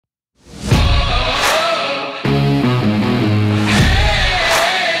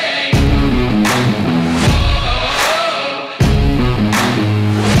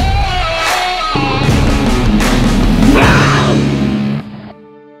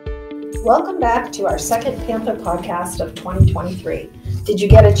Welcome back to our second Panther podcast of 2023. Did you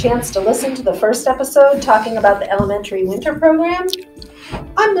get a chance to listen to the first episode talking about the elementary winter program?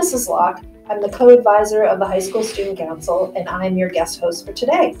 I'm Mrs. Locke. I'm the co-advisor of the High School Student Council, and I'm your guest host for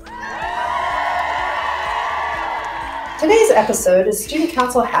today. Today's episode is Student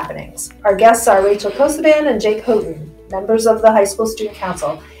Council Happenings. Our guests are Rachael Kociban and Jake Houghton, members of the High School Student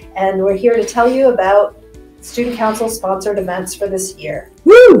Council, and we're here to tell you about Student Council sponsored events for this year.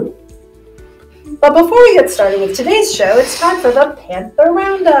 Woo! But before we get started with today's show, it's time for the Panther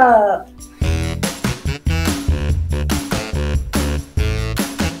Roundup.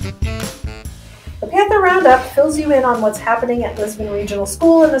 The Panther Roundup fills you in on what's happening at Lisbon Regional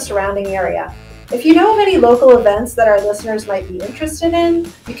School and the surrounding area. If you know of any local events that our listeners might be interested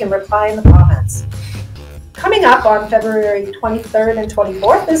in, you can reply in the comments. Coming up on February 23rd and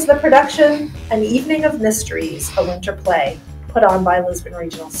 24th is the production An Evening of Mysteries, a winter play, put on by Lisbon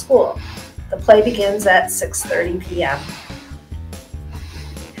Regional School. The play begins at 6:30 p.m.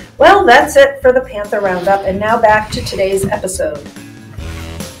 Well, that's it for the Panther Roundup, and now back to today's episode.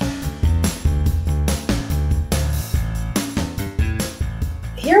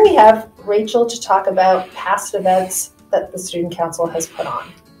 Here we have Rachael to talk about past events that the Student Council has put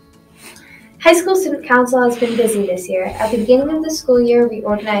on. High School Student Council has been busy this year. At the beginning of the school year, we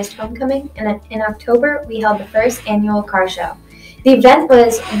organized homecoming, and in October, we held the first annual car show. The event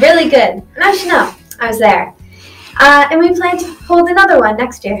was really good, and I should know, I was there. And we plan to hold another one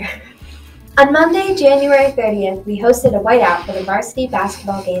next year. On Monday, January 30th, we hosted a whiteout for the varsity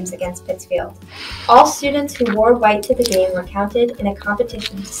basketball games against Pittsfield. All students who wore white to the game were counted in a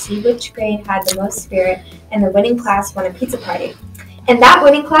competition to see which grade had the most spirit, and the winning class won a pizza party. And that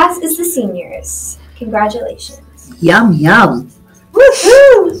winning class is the seniors. Congratulations. Yum, yum.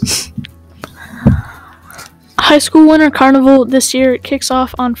 Woohoo! High School Winter Carnival this year kicks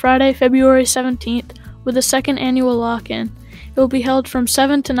off on Friday, February 17th with the second annual lock-in. It will be held from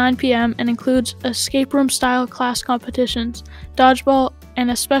 7 to 9 p.m. and includes escape room-style class competitions, dodgeball, and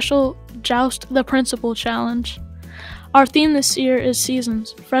a special Joust the Principal challenge. Our theme this year is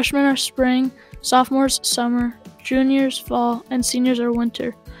seasons. Freshmen are spring, sophomores summer, juniors fall, and seniors are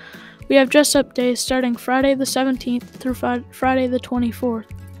winter. We have dress-up days starting Friday the 17th through Friday the 24th.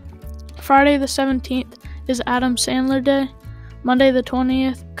 Friday the 17th is Adam Sandler Day. Monday the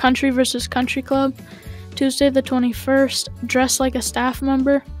 20th, Country vs. Country Club. Tuesday the 21st, Dress Like a Staff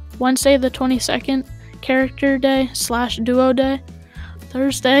Member. Wednesday the 22nd, Character Day / Duo Day.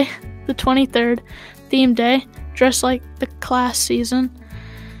 Thursday the 23rd, Theme Day, Dress Like the Class Season.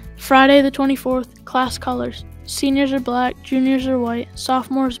 Friday the 24th, Class Colors. Seniors are black, juniors are white,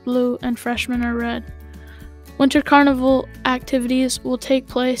 sophomores blue, and freshmen are red. Winter Carnival activities will take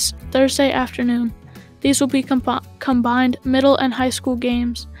place Thursday afternoon. These will be combined middle and high school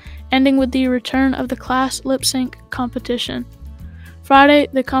games, ending with the return of the class lip sync competition. Friday,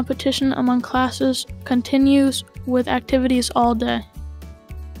 the competition among classes continues with activities all day.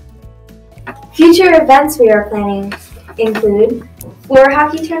 Future events we are planning include floor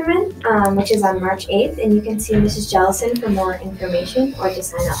hockey tournament, which is on March 8th, and you can see Mrs. Jellison for more information or to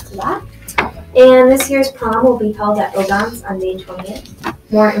sign up for that. And this year's prom will be held at Ogon's on May 20th.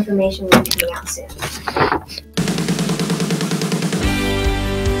 More information will be coming out soon.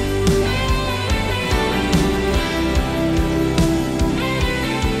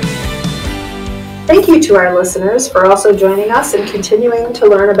 Thank you to our listeners for also joining us and continuing to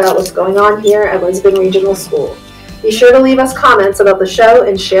learn about what's going on here at Lisbon Regional School. Be sure to leave us comments about the show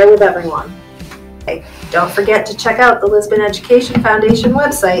and share with everyone. Hey, don't forget to check out the Lisbon Education Foundation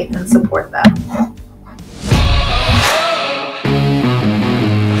website and support them.